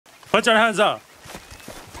Put your hands up.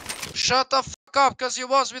 Shut the fuck up, cause you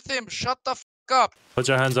was with him. Shut the fuck up. Put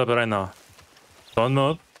your hands up right now. Don't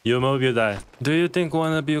move. You move, you die. Do you think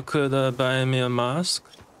one of you could buy me a mask?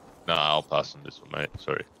 Nah, I'll pass on this one, mate.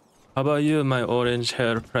 Sorry. How about you, my orange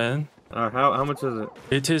hair friend? How much is it?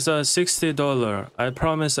 It is $60. I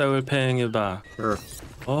promise I will paying you back. Sure.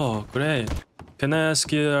 Oh, great. Can I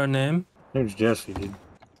ask you your name? Name's Jesse, dude.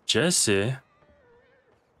 Jesse?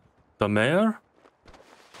 The mayor?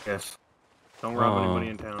 Yes. Don't rob anybody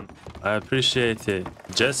in town. I appreciate it.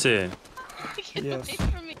 Jesse, Yes.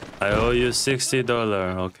 I owe you $60,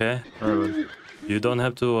 okay? Alright. You don't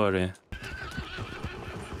have to worry.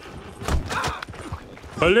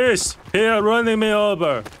 Police! Here, running me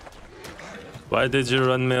over! Why did you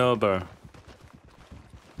run me over?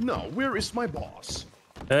 Now, where is my boss?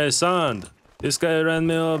 Hey, Sand! This guy ran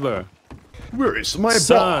me over. Where is my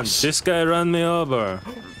Sand! boss? This guy ran me over.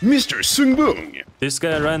 Mr. Sungbung! This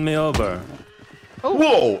guy ran me over. Oh.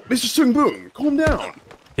 Whoa! Mr. Sungbung, calm down!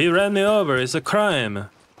 He ran me over. It's a crime.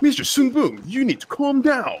 Mr. Sungbung, you need to calm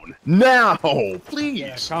down! Now! Please!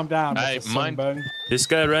 Yeah, calm down, Hey, Mr. mind- Sungbung. This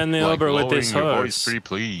guy ran me over with his lowering your horse. voice, pretty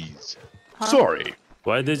please. Sorry.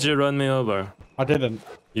 Why did you run me over? I didn't.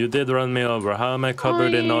 You did run me over. How am I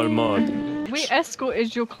covered in all mud? We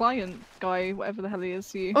escorted your client guy, whatever the hell he is,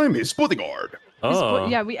 to you. I'm his bodyguard. Oh.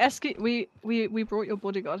 Yeah, we brought your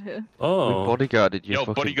bodyguard here. Oh. We bodyguarded you. Yo,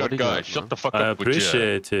 bodyguard guy, shut the fuck I up with you.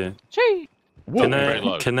 appreciate it. Gee.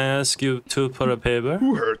 Whoa, Can I ask you to put a paper?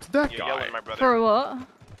 who hurt that guy? For what?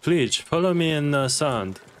 Please follow me in the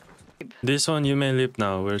sand. This one you may leave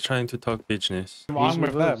now. We're trying to talk business. I'm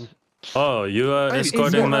with them. Oh, you are I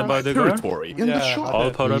escorting my my bodyguard? territory in the Yeah, shop. All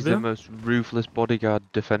part He's of the you? most ruthless bodyguard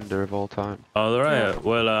defender of all time. All right.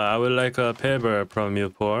 Well, I would like a paper from you,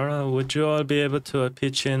 poor. Would you all be able to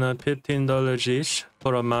pitch in $15 each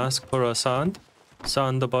for a mask for a Sand?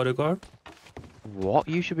 Sand the bodyguard? What?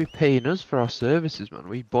 You should be paying us for our services, man.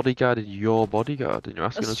 We bodyguarded your bodyguard, and you're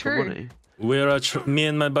asking That's us true. for money. We're me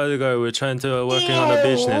and my bodyguard. We're trying to working on a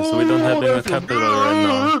business. We don't have any capital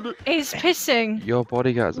right now. He's pissing. Your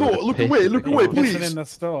bodyguard's No, gonna look piss away, if look we away, get please. Listen in the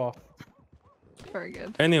store. Very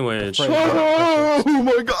good. Anyway, Oh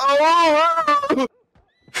my god!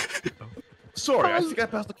 Sorry, I think I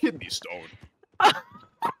passed a kidney stone.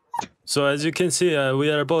 so as you can see, we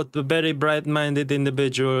are both very bright-minded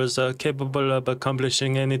individuals, capable of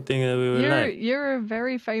accomplishing anything we would like. You're a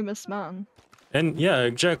very famous man. And yeah,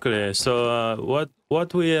 exactly. So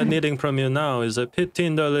what we are needing from you now is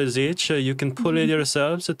 $15 each. You can pull it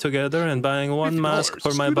yourselves together and buying one mask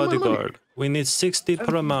for my bodyguard. We need 60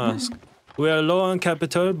 per mask. We are low on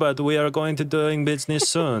capital, but we are going to doing business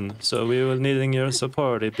soon. So we will needing your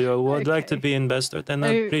support. If you would like to be investor, then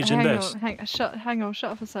please invest. Hang on,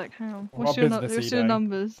 shut up a sec. Hang on. What What's your business are you what's your doing?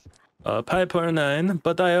 numbers? Piper 9,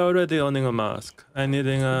 but I already owning a mask. I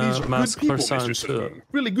needing These a are mask good people, for Mr. Sun too. Sungbung.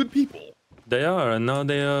 Really good people. They are, and now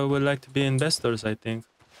they would like to be investors, I think.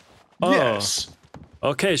 Oh, Yes.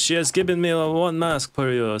 okay, she has given me one mask for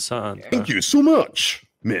you, son. Thank you so much,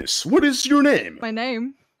 miss. What is your name? My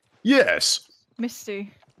name? Yes.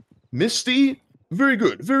 Misty. Misty? Very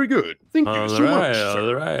good, very good. Thank you so much, sir.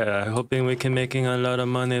 All right. I'm hoping we can making a lot of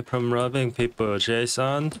money from robbing people,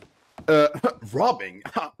 Jason. Robbing?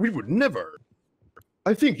 Ha, we would never.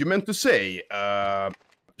 I think you meant to say,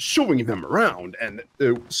 showing them around and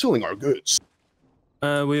selling our goods.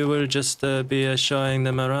 We will just be showing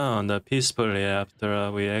them around peacefully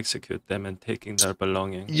after we execute them and taking their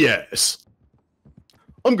belongings. Yes.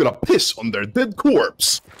 I'm gonna piss on their dead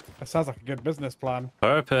corpse. That sounds like a good business plan.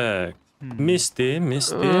 Perfect. Misty.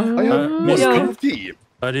 I have one cup of tea.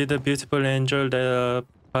 Are you the beautiful angel that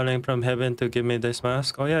falling from heaven to give me this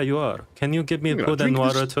mask? Oh yeah, you are. Can you give me I'm gonna food and drink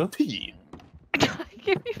water this too? Tea.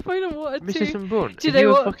 Give me food and water too. Mrs. Sungbung, Do are they you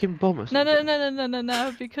a want- fucking bum or No, something?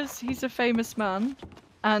 no, because he's a famous man,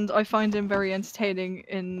 and I find him very entertaining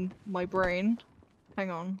in my brain. Hang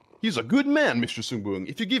on. He's a good man, Mr. Sungbung,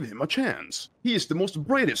 if you give him a chance. He is the most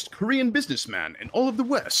brightest Korean businessman in all of the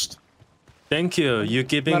West. Thank you. You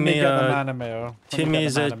giving Let me me get the man a meal.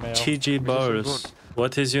 Timmy's cheesy balls.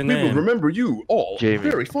 What is your We will name? remember you all Jamie.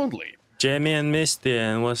 very fondly. Jamie and Misty,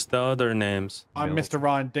 and what's the other names? I'm Mr.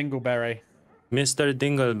 Ryan Dingleberry. Mr.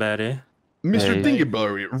 Dingleberry. Mr. Hey.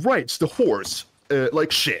 Dingleberry rides the horse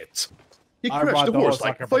like shit. He I crashed ride the the horse horse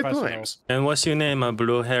like like a 5 professional. times. And what's your name? A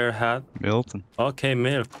blue hair hat? Milton. Okay,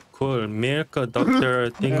 Milk. Cool. Milk, Dr.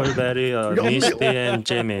 Dingleberry, Got Misty, Milk. and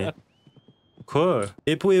Jamie. Cool.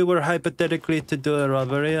 If we were hypothetically to do a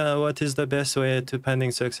robbery, what is the best way to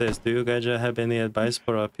pending success? Do you guys have any advice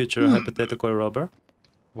for a future hypothetical robber?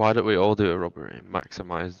 Why don't we all do a robbery and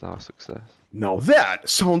maximize our success? Now that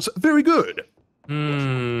sounds very good.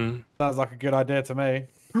 Sounds like a good idea to me.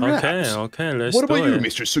 Perhaps. Okay, let's What do about you, it.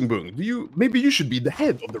 Mr. Sungbung? Maybe you should be the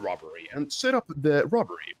head of the robbery and set up the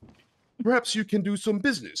robbery. Perhaps you can do some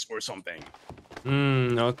business or something.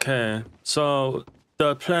 Okay. So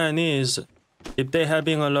the plan is, if they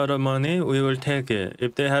having a lot of money, we will take it.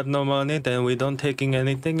 If they have no money, then we don't taking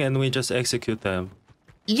anything and we just execute them.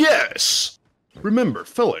 Yes! Remember,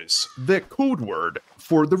 fellas, the code word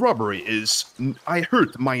for the robbery is I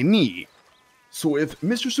hurt my knee. So if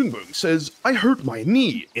Mr. Sungbung says I hurt my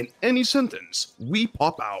knee in any sentence, we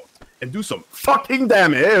pop out and do some fucking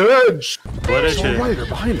damage! What is There's a it? rider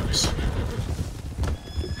behind us.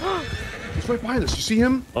 He's right behind us. You see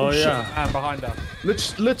him? Oh shit. yeah. And behind her.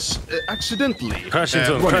 Let's accidentally Crash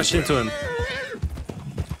into him, run crash into him.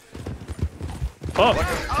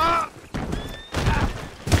 Oh!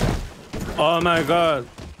 Oh my god.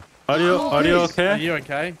 Are you Are okay? you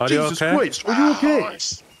okay? Are you Jesus okay? Christ, are you okay?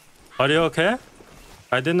 Are you okay?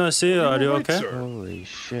 I did not see you. Are you alright, okay? sir? Holy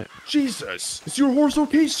shit. Jesus, is your horse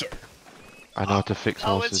okay, sir? I know how to fix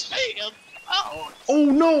Oh, it's horses. me. Oh, Oh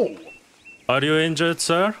no! Are you injured,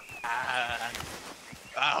 sir?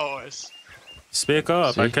 horse. Speak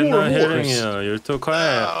up. I See? cannot Poor hearing horse. you. You're too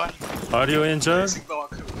quiet. Are you injured?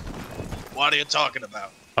 What are you talking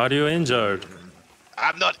about? Are you injured?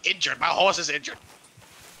 I'm not injured. My horse is injured.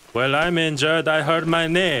 Well, I'm injured. I hurt my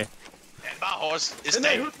knee. And my horse is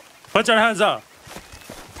dead. Put your hands up.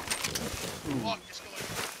 What is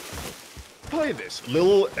going Play this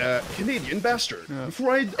little Canadian bastard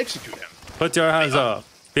before I execute him. Put your hands up.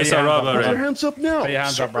 Piece Put of your hands up. Put your robbery. hands up now. Put your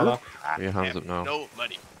hands sir. up, brother. Put your hands up now. No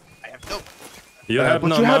money. I have no. You have But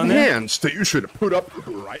no you have money? hands that you should put up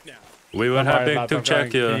right now. We were Don't worry happy about to that,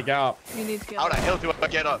 check Can you you. get up? You need to get How the up. hell do I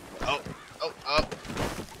get up? Oh.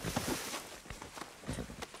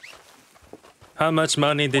 How much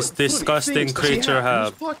money this What funny disgusting things does he creature have in his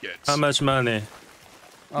have? pockets? How much money?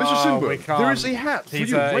 Mr. Oh, we Sungbung, can't. there is a hat for He's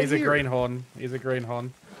you a right he's a here. greenhorn. He's a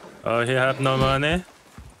greenhorn. Oh, he have no money?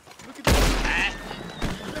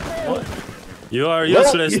 You are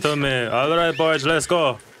useless to me. Alright, boys, let's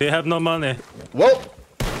go. We have no money. Well,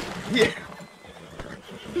 yeah.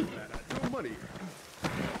 No money.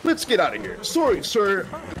 Let's get out of here. Sorry, sir.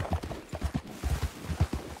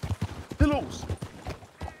 Hello.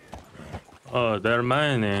 Oh, they're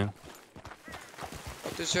mining.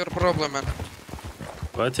 What is your problem, man?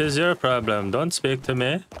 What is your problem? Don't speak to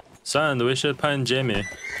me. Son, we should find Jimmy.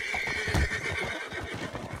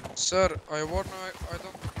 Sir, I don't.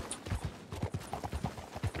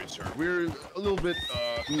 Okay, sir. We're a little bit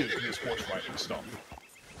new to this horse riding stuff.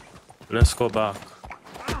 Let's go back.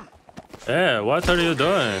 Hey, what are you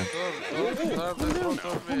doing?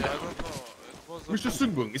 Mr.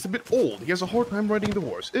 Sungbung is a bit old. He has a hard time riding the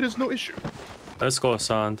horse. It is no issue. Let's go,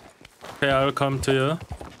 son. Okay, I'll come to you.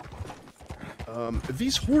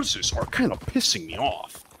 These horses are kind of pissing me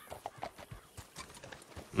off.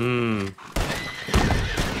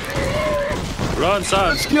 Run, son.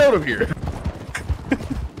 Let's get out of here.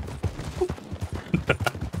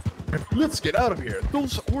 Let's get out of here.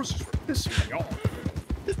 Those horses were pissing me off.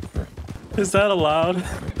 Is that allowed?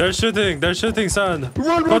 They're shooting. They're shooting, son.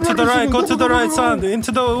 Run, Go run, to run, the Mr. right. Sungbung, Go to the right, go, son. go.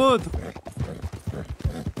 Into the wood.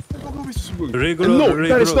 Go, Mr. Sungbung. Regroup, No,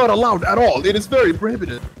 that is regroup. not allowed at all. It is very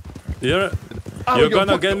prohibited. You're I you're don't give a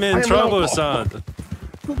gonna fuck. get me I in am trouble, allowed. son.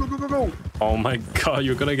 Go, go, go, go, go. Oh my god,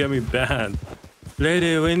 you're gonna get me banned.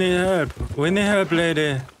 Lady, we need help. We need help,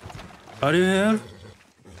 lady. Are you here?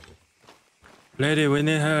 Lady, we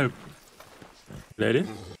need help. Lady?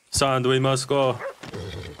 Son, we must go.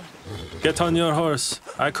 Get on your horse.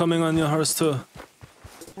 I coming on your horse too.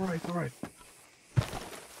 All right, all right.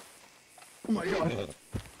 Oh my god.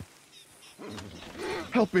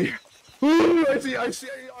 Help me. Ooh, I see,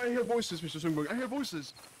 I hear voices, Mr. Sungbung. I hear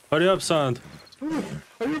voices. Hurry up, son.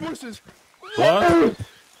 I hear voices. What?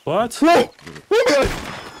 What? Whoa! Oh my god!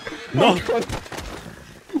 No. God.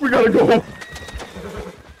 We gotta go.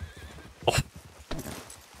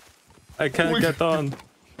 I can't get on.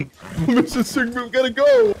 Mr. Sungbung, we gotta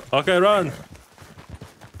go. Okay, run.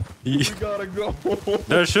 We gotta go.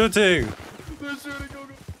 They're shooting. They're shooting. Go,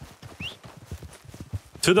 go.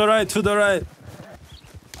 To the right, to the right.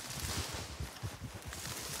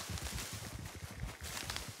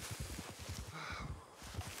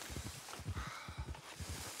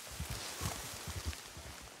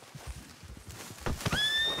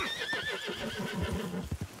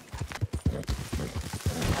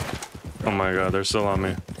 Oh my god, they're still on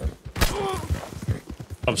me.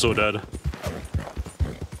 I'm so dead.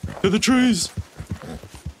 To the trees!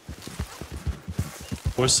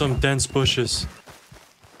 Or some dense bushes.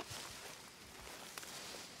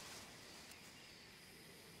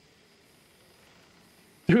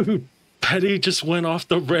 Dude, Dude, Petty just went off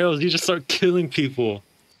the rails. You just start killing people.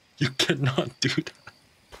 You cannot do that.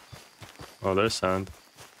 Oh, there's sand.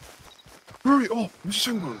 Hurry up,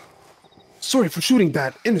 Mr. Sungbung. Sorry for shooting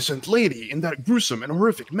that innocent lady in that gruesome and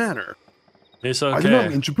horrific manner. It's I did not okay.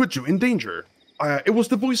 mean to put you in danger. It was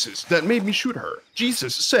the voices that made me shoot her.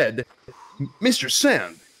 Jesus said, Mr.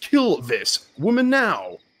 Sand, kill this woman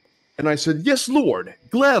now. And I said, yes, Lord,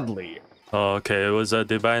 gladly. Oh, okay, it was a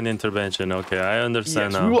divine intervention. Okay, I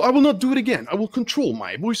understand Yes, now. I will not do it again. I will control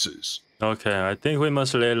my voices. Okay, I think we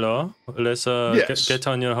must lay low. Let's Yes. get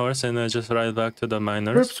on your horse and just ride back to the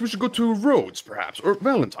miners. Perhaps we should go to Rhodes, perhaps, or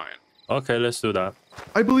Valentine. Okay, let's do that.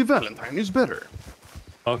 I believe Valentine is better.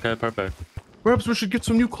 Okay, perfect. Perhaps we should get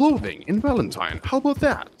some new clothing in Valentine. How about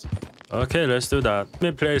that? Okay, let's do that. Let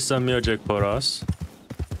me play some music for us.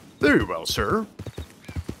 Very well, sir.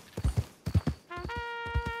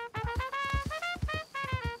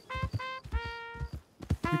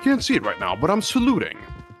 You can't see it right now, but I'm saluting.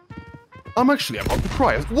 I'm actually about to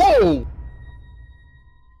cry. Whoa!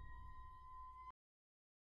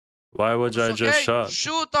 Why would I Okay, just shot?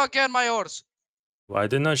 shoot again my horse. Why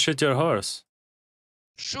didn't I shoot your horse?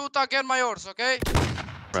 Shoot again my horse, okay?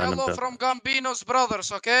 Random Hello bit. from Gambino's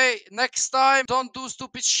brothers, okay? Next time, don't do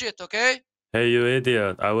stupid shit, okay? Hey, you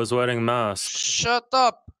idiot! I was wearing mask. Shut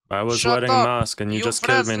up. I was Shut wearing up. mask, and you Your just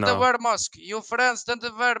killed friends me didn't now. wear mask. Your friends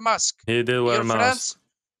didn't wear mask. He did wear Your mask. friends,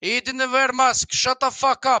 he didn't wear mask. Shut the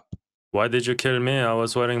fuck up. Why did you kill me? I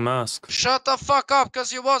was wearing mask. Shut the fuck up,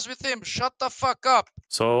 cause you was with him. Shut the fuck up.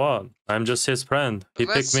 So what? I'm just his friend. He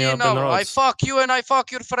Let's picked me see up now. in I roads. fuck you and I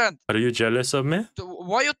fuck your friend. Are you jealous of me?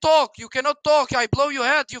 Why you talk? You cannot talk. I blow your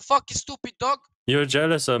head, you fucking stupid dog. You're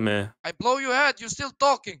jealous of me. I blow your head, you still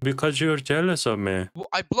talking. Because you're jealous of me.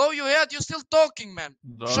 I blow your head, you still talking, man.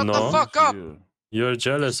 Shut the No. fuck up. You're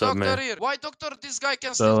jealous of me. Doctor here. Why doctor this guy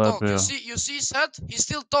can still talk? You see his head? He's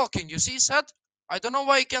still talking. You see his head? I don't know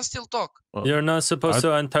why he can still talk. You're not supposed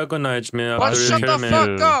to antagonize me But after you shut the kill me.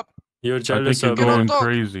 fuck up. You're I jealous think of you're me. going talk.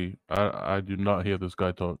 crazy. I do not hear this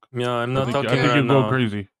guy talk. Yeah, I'm not I talking think right you're going now.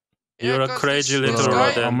 crazy. You're a 'cause crazy this little guy-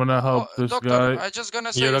 rodent. I'm gonna help Oh, this doctor, guy. I just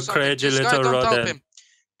gonna say You're you a something. crazy This guy little don't help rodent. him.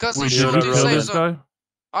 Cause Wait, he did you're you a shoot kill his this rodent. saison.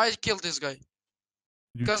 guy? I killed this guy.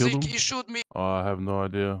 You Cause killed him? he shoot me. Oh, I have no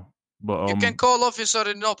idea. But You can call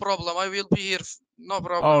officer, no problem. I will be here. No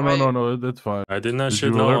problem. oh no, that's fine. I did not Did shoot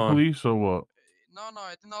you no alert one. police or what? No,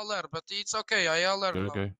 I didn't alert, but it's okay. I alert now.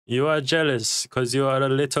 Okay. You are jealous because you are a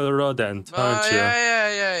little rodent, aren't you?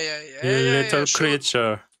 Yeah. You little shoot.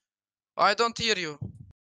 creature. I don't hear you.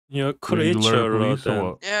 You're a Did you creature, alert police or rodent.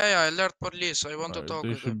 what? Yeah, alert police. I want to Alright, talk they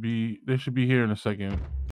with should him. be here in a second.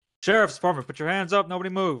 Sheriff's Department, put your hands up. Nobody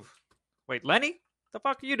move. Wait, Lenny? What the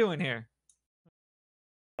fuck are you doing here?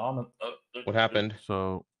 What happened?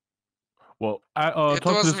 So, well, I It talk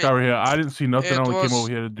to was this guy right here. I didn't see nothing. It I only came was- over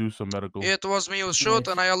here to do some medical. It was me who shoot,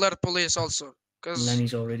 and I alert police also. Cause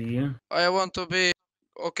Lenny's already here. I want to be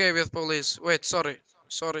okay with police. Wait, sorry.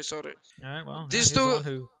 Alright, well, These he's the two- one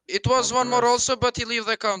who It was called one for more us. also, but he leave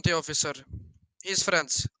the county officer. His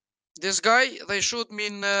friends. This guy, they shoot me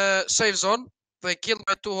in safe zone. They killed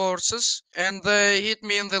my 2 horses, and they hit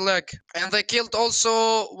me in the leg. And they killed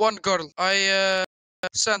also one girl. I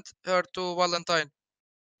sent her to Valentine.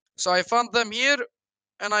 So I found them here,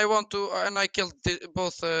 and I killed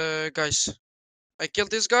both guys. I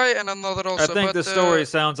killed this guy and another also. I think but, the story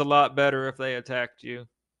sounds a lot better if they attacked you.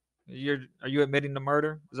 Are you admitting to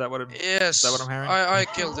murder? Is that what it is? Yes, that what I'm hearing? I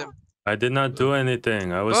killed him. I did not do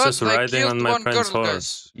anything. I was But just they riding killed on my one friend's girl, horse.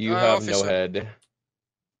 guys. You have no Officer. head.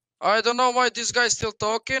 I don't know why this guy's still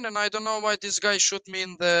talking, and I don't know why this guy shoot me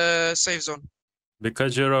in the safe zone.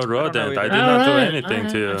 Because you're a know rodent. I either. did not do anything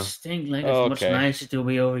to I you. just think like it's much Okay. nicer to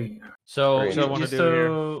be over here. So, Great. So I wanna just do here.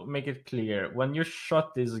 to make it clear, when you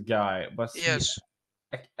shot this guy, was Yes.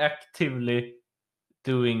 he actively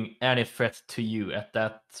doing any threat to you at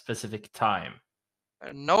that specific time?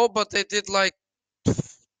 No, but they did like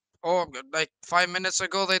 5 minutes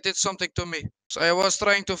ago. They did something to me. So I was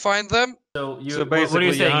trying to find them. So you, So what are basically,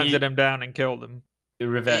 you you saying? hunted him down and killed him.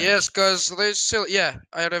 Revenge. Yes, cause they still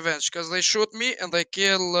I revenge, cause they shoot me and they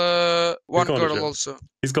kill one going to girl jail. also.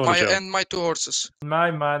 He's going to jail. And my 2 horses. In my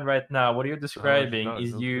mind right now, what you're describing no,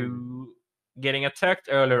 is that's you getting attacked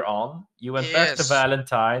earlier on. You went back to Yes.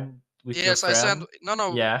 Valentine with your Yes, I friend. sent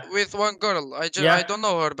no Yeah. with one girl. I Yeah. don't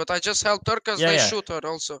know her, but I just helped her cause Yeah, they yeah. shoot her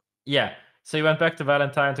also. Yeah. So you went back to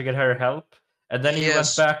Valentine to get her help, and then you went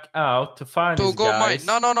Yes. back out to find To these go guys.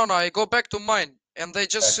 mine. No. I go back to mine, and they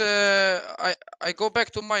just I go back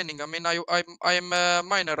to mining. I mean, I'm a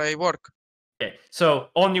miner. I work. Okay, so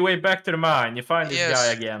on your way back to the mine, you find this guy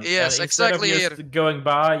Yes, again. yes, and exactly instead of just going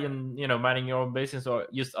by and minding your own business or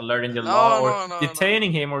just alerting the law or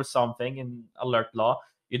detaining him or something in alert law,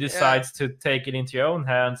 you decide to take it into your own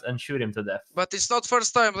hands and shoot him to death. But it's not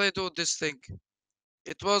first time they do this thing.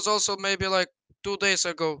 It was also maybe like 2 days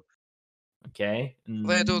ago. Okay.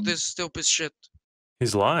 They do this stupid shit.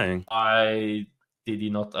 He's lying. Why did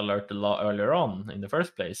you not alert the law earlier on in the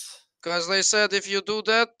first place? Because they said if you do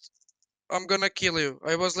that, I'm gonna kill you.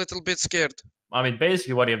 I was a little bit scared. I mean,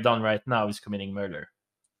 basically what you've done right now is committing murder.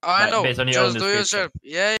 I know. Based on your own Just do description. yourself.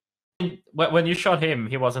 Yeah. When you shot him,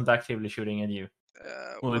 he wasn't actively shooting at you.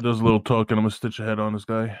 Well, he does a little talking. I'm gonna stitch a head on this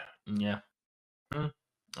guy. Yeah.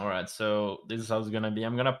 All right. So this is how it's gonna be.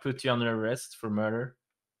 I'm gonna put you under arrest for murder.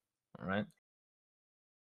 All right.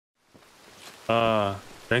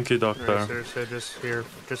 Thank you, doctor. Right, sir, so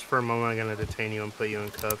just for a moment, I'm gonna detain you and put you in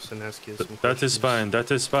cuffs and ask you some questions. That is fine. That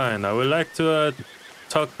is fine. I would like to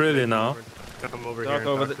talk freely now. Come over Talk here.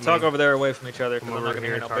 over, And talk over there away from each other, because Come I'm not over gonna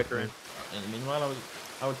here hear and no talk to bickering. me. And meanwhile,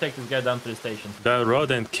 I would take this guy down to the station. That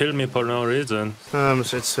rodent killed me for no reason. So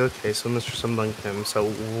it's okay. So, Mr. Sungbung Kim,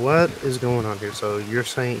 so what is going on here? So you're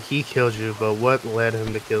saying he killed you, but what led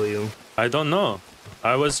him to kill you? I don't know.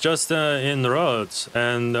 I was just in roads,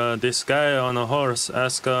 and this guy on a horse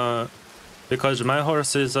asked, because my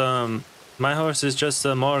horse is just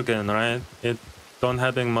a Morgan, right? It don't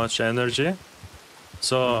having much energy.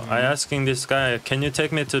 So I asking this guy, can you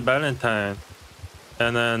take me to Valentine?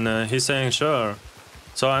 And then he's saying sure.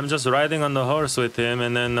 So I'm just riding on the horse with him,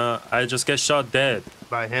 and then I just get shot dead.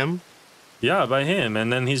 By him? Yeah, by him.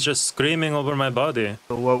 And then he's just screaming over my body.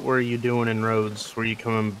 So what were you doing in Rhodes? Were you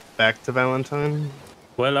coming back to Valentine?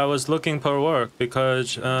 Well, I was looking for work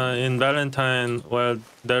because in Valentine, well,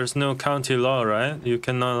 there's no county law, right? You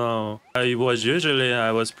cannot.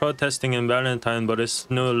 I was protesting in Valentine, but it's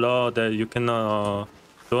no law that you cannot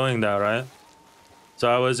doing that, right?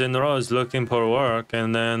 So I was in Rose looking for work,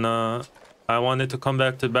 and then I wanted to come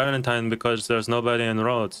back to Valentine because there's nobody in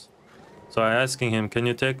Rhodes. So I asking him, can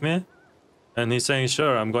you take me? And he's saying,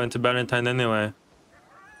 sure, I'm going to Valentine anyway.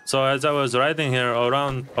 So as I was riding here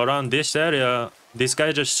around this area, this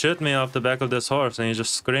guy just shoot me off the back of this horse, and he's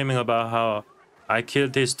just screaming about how I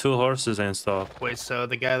killed these 2 horses and stuff. Wait, so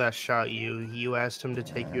the guy that shot you, you asked him to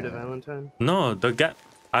take you to Valentine? No, the guy,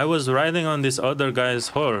 I was riding on this other guy's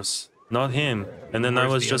horse, not him. And then I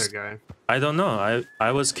was just, other guy? I don't know.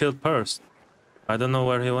 I was killed first. I don't know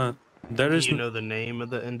where he went. There is. Do you know the name of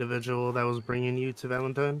the individual that was bringing you to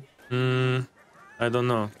Valentine? I don't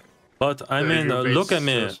know. But I mean, your look at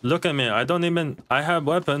me. base- Look at me. I have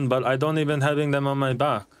weapon, but I don't even having them on my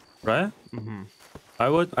back, right?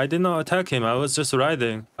 I did not attack him. I was just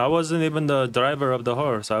riding. I wasn't even the driver of the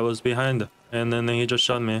horse. I was behind, and then he just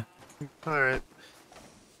shot me. All right.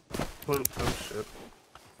 Well, oh shit.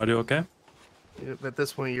 Are you okay? Yeah, at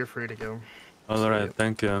this point, you're free to go. All right,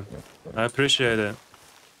 thank you. I appreciate it.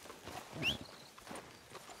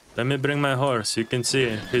 Let me bring my horse. You can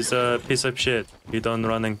see he's a piece of shit. He don't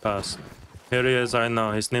running fast. Here he is right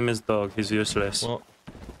now. His name is Dog. He's useless. Well,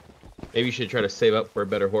 maybe you should try to save up for a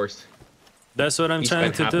better horse. That's what I'm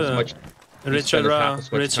trying to do. Richard Raw,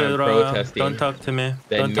 don't talk to me.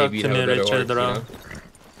 Don't talk to me, Richard Raw.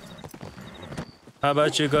 How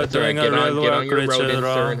about you go doing a real work, Richard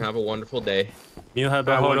Raw? And have a wonderful day. You have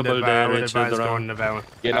a horrible day, Richard Raw.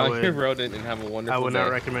 Get on your rodent and have a wonderful day. I would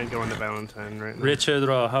not recommend going to Valentine right now. Richard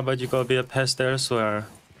Raw, how about you go be a pest elsewhere?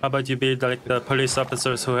 How about you be like the police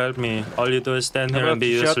officers who helped me? All you do is stand here and be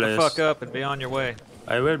useless. Shut the fuck up and be on your way.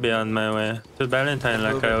 I will be on my way to Valentine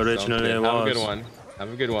like I originally was. Have a good one.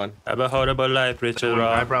 Have a good one. Have a horrible life, Richard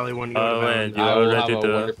Raw. I probably wouldn't go to wait, you I will already have a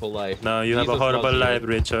do. wonderful life. No, you have a Jesus horrible loves you. life,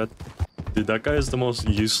 Richard. Dude, that guy is the most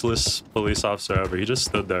useless police officer ever. He just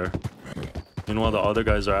stood there. Meanwhile, the other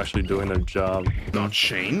guys are actually doing their job. Not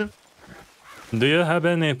Shane. Do you have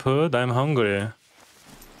any food? I'm hungry.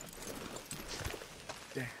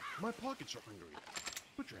 Damn, my pockets are hungry.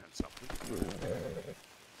 Put your hands up.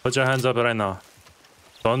 Put your hands up right now.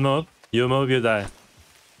 Don't move. You move, you die.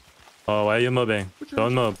 Oh, why are you moving?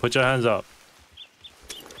 Don't move. Put your hands up.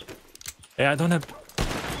 Hey, I don't have...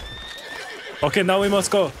 Okay, now we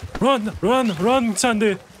must go. Run, run, run,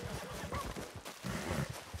 Sandy.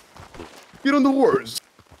 Get on the horse.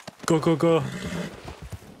 Go, go, go.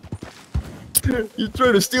 You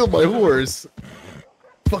tried to steal my horse.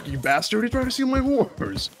 Fucking bastard, he tried to steal my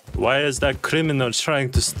horse. Why is that criminal trying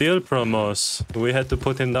to steal from us? We had to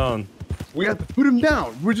put him down. We had to put him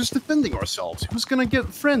down. We're just defending ourselves. He was gonna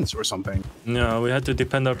get friends or something. No, we had to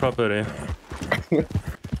defend our property.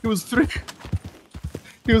 He was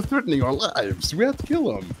threatening our lives. We had to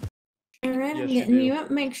kill him. Alright. right, I'm getting you up.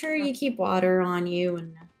 Make sure you keep water on you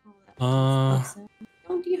and all that stuff.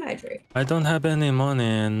 Don't dehydrate. I don't have any money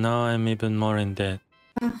and now I'm even more in debt.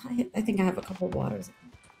 I think I have a couple waters.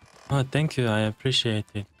 Oh, thank you. I appreciate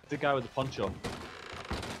it. The guy with the poncho.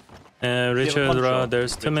 Richard,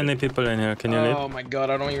 there's too many people in here. Can you leave? Oh my god,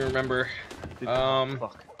 I don't even remember.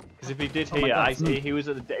 Because if he did here, he was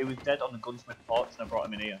dead on the gunsmith porch and I brought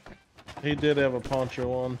him in here. He did have a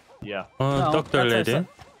poncho on. Yeah. Oh, doctor lady.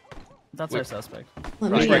 That's our suspect.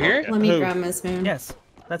 Let me grab my spoon. Yes.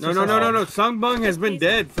 No. Sungbung has been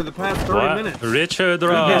dead for the past 30 minutes. Richard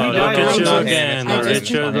Raw, look at you again.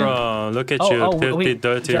 Richard Raw, look at you, filthy,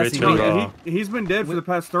 dirty Richard Raw. He's been dead for the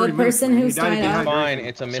past 30 The minutes. person who's died out. Fine,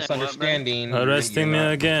 it's a misunderstanding. Arresting me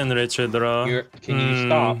again, Richard Raw. Can you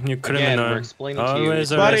stop? You criminal. Again, we're explaining to you. Always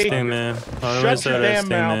Buddy, arresting me. Always Shut your damn arresting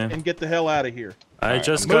mouth me. and get the hell out of here. I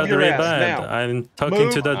just Move got your really ass bad. now. I'm talking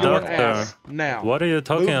to the Move your doctor. ass now. What are you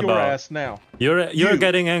talking Move about? your ass now. You're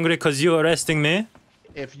getting angry because you're arresting me?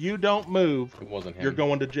 If you don't move, you're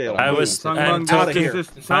going to jail. I'm talking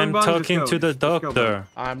to the doctor.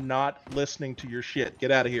 I'm not listening to your shit.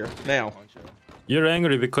 Get out of here now. You're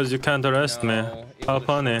angry because you can't arrest me. How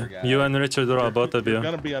funny. You and Richard Raw, both of you. You're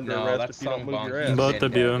gonna be under arrest if you don't move your ass. Both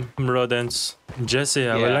of you, rodents. Jesse,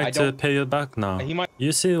 I would like to pay you back now.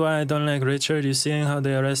 You see why I don't like Richard? You seeing how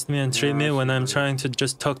they arrest me and treat me when I'm trying to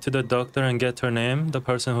just talk to the doctor and get her name, the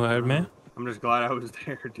person who hurt me? I'm just glad I was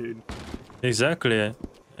there, dude. Exactly.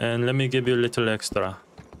 And let me give you a little extra.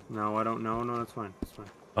 No, I don't know. No, that's fine. That's fine.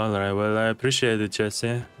 Alright, well, I appreciate it,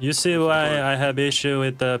 Jesse. You see why I have issue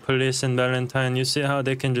with the police in Valentine? You see how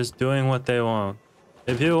they can just doing what they want.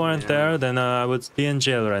 If you weren't there, then I would be in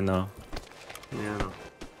jail right now. Yeah.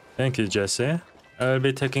 Thank you, Jesse. I'll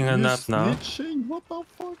be taking a nap now. Snitching? What the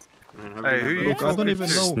fuck? Hey, who you talking to?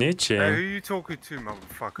 Snitching? Hey, who you talking to,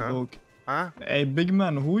 motherfucker? Look. Huh? Hey, big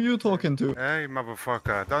man, who you talking to? Hey,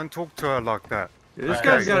 motherfucker, don't talk to her like that. This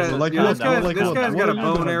guy's got a, Like this what? guy's got a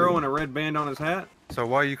bow and arrow doing? and a red band on his hat. So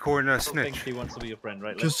why are you calling her a I don't think snitch? he wants to be your friend,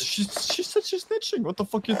 right? Because she said she's snitching. What the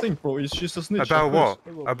fuck you think, bro? She's a snitch. About what?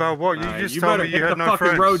 About what? You just told me you had no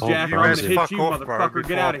friends. Road, Jack, you or I'm best gonna hit fuck you, off, bro, motherfucker.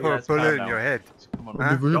 Get out of before I here. put a bullet in your head.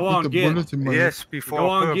 Huh? Go on, get. Yes, before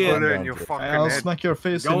I put a bullet in your fucking I'll head. smack your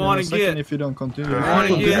face Go in on a and second get. if you don't continue. Go on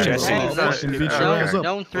and get.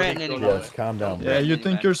 Don't threaten anyone. Yes, calm down. Yeah, you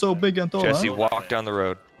think you're so big and tall, Jesse, huh? walk down the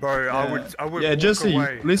road. Bro, I would Yeah, walk Jesse,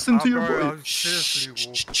 away. listen to your Bro, I boy. would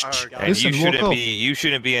seriously walk. And Listen, you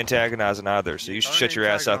shouldn't be antagonizing either, so you should shut your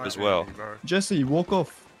ass up as well. Jesse, walk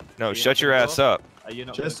off. No, shut your ass up.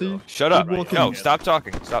 Jesse, Shut up. keep walking. No, stop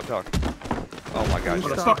talking. Stop talking. Oh my god.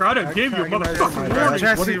 Motherfucker, I didn't give you a motherfucking warning.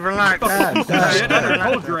 Jesse, relax. I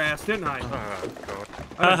done told your ass, didn't I?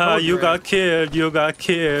 Haha, you got killed. You got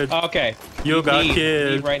killed. Okay. You got leave.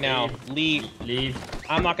 killed. Leave right now. Leave. Leave.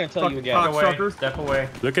 I'm not gonna tell you again. Step away. Step away.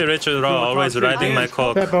 Look at Richard Raw always riding my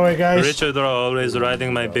cock. Step away, guys. Richard Raw always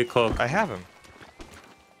riding my big cock. I have him.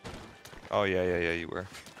 Oh yeah, you were.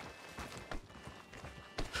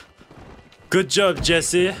 Good job,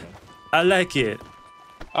 Jesse. I like it.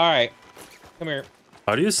 All right. Come here.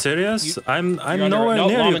 Are you serious? I'm You're nowhere no,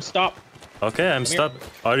 near Mom, you. stop. Okay, I'm stop.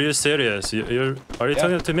 Are you serious? Are you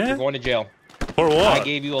talking to me? You're going to jail. For what? I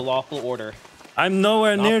gave you a lawful order. I'm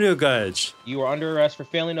nowhere near you guys. You are under arrest for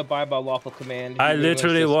failing to abide by lawful command. I You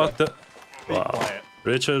literally English walked the. Wow.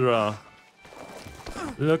 Richard Raw.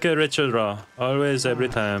 Look at Richard Raw. Always, every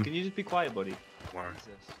time. Can you just be quiet, buddy?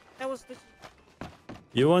 That was the...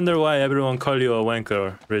 You wonder why everyone call you a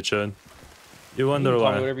wanker, Richard. You wonder You can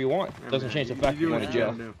call me why. whatever you want. Doesn't change the fact you're going to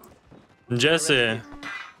jail. Jesse,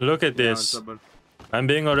 look at this. I'm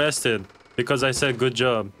being arrested because I said good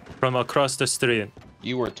job from across the street.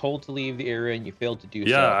 You were told to leave the area and you failed to do so.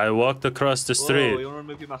 Yeah, I walked across the Whoa, street. you want to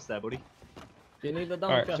remove your mask there, buddy? Do you need the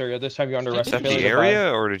All right, sir. This time you're under arrest. Is that the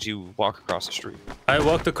area, or did you walk across the street? I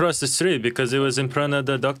walked across the street because it was in front of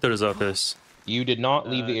the doctor's office. You did not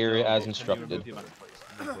leave the area as instructed.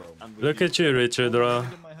 Look at you, Richard Raw.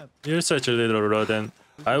 You're such a little rodent.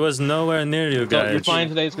 I was nowhere near you So your guys. fine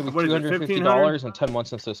today is going to be $250 and 10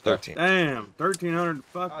 months in system. Damn, 1,300.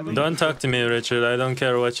 Fuck me. Don't talk to me, Richard. I don't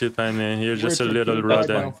care what you find me. You're just a little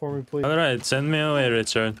rodent. Alright, send me away,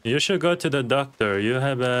 Richard. You should go to the doctor. You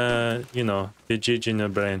have a, disease in your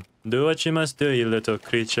brain. Do what you must do, you little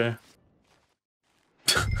creature.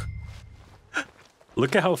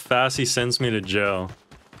 Look at how fast he sends me to jail.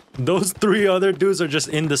 Those 3 other dudes are just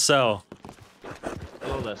in the cell.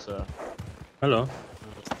 Hello there, sir. Hello.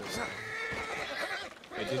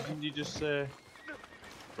 Hey, didn't you just say...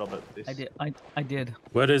 Robert, this... I did.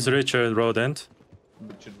 Where is Richard Rodent?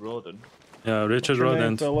 Richard Roden. Yeah, Richard What's your name,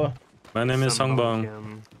 Rodent. fella? My name is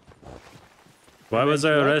Sungbung. Why was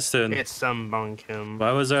I arrested? It's Sungbung Kim.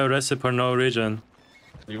 Why was I arrested for no reason?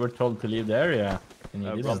 You were told to leave the area. And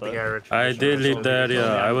you didn't. I did leave the area.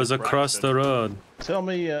 I was across the road. Tell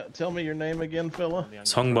me your name again, fella.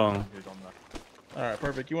 Sungbung. All right,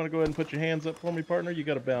 perfect. You want to go ahead and put your hands up for me, partner? You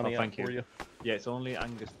got a bounty out for you. Yeah, it's only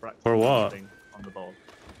Angus Braxton. For what? On the ball.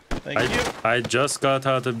 Thank you. I just got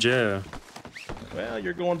out of jail. Well,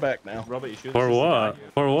 you're going back now. Robert, you should. For what?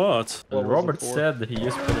 For what? What was Robert it for? said that he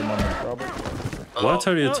just put him on the Robert. What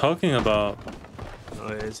are you talking about?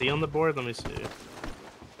 Is he on the board? Let me see.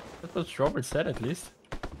 That's what Robert said, at least.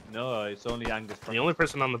 No, it's only Angus. The only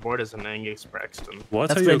person on the board is an Angus Braxton. What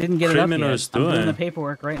That's are why I you didn't get it up criminals yet. I'm doing the doing?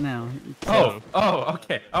 paperwork right now. Oh,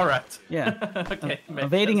 okay, all right. Yeah. Okay.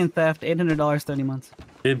 Evading and theft, $800, 30 months.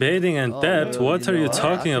 Evading and theft? What are you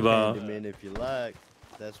talking about? If you like,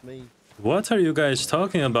 that's me. What are you guys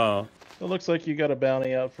talking about? It looks like you got a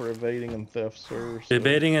bounty out for evading and theft, sir. So-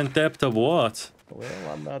 Evading and theft of what? Well,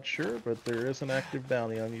 I'm not sure, but there is an active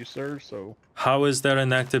bounty on you, sir. So How is there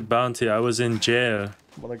an active bounty? I was in jail.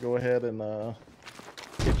 I'm gonna go ahead and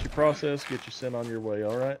get you processed, get you sent on your way.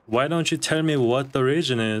 All right? Why don't you tell me what the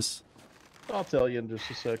region is? I'll tell you in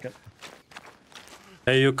just a second.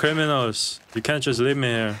 Hey, you criminals. You can't just leave me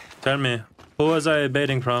here. Tell me, who was I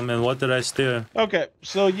evading from and what did I steal? Okay,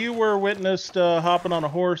 so you were witnessed hopping on a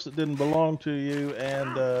horse that didn't belong to you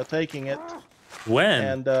and taking it. When?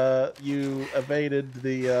 And you evaded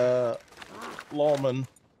the lawman,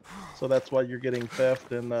 so that's why you're getting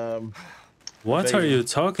theft and What are evading. you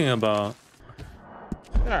talking about?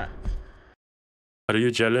 Alright. Are you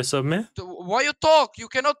jealous of me? Why you talk? You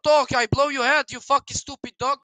cannot talk. I blow your head, you fucking stupid dog.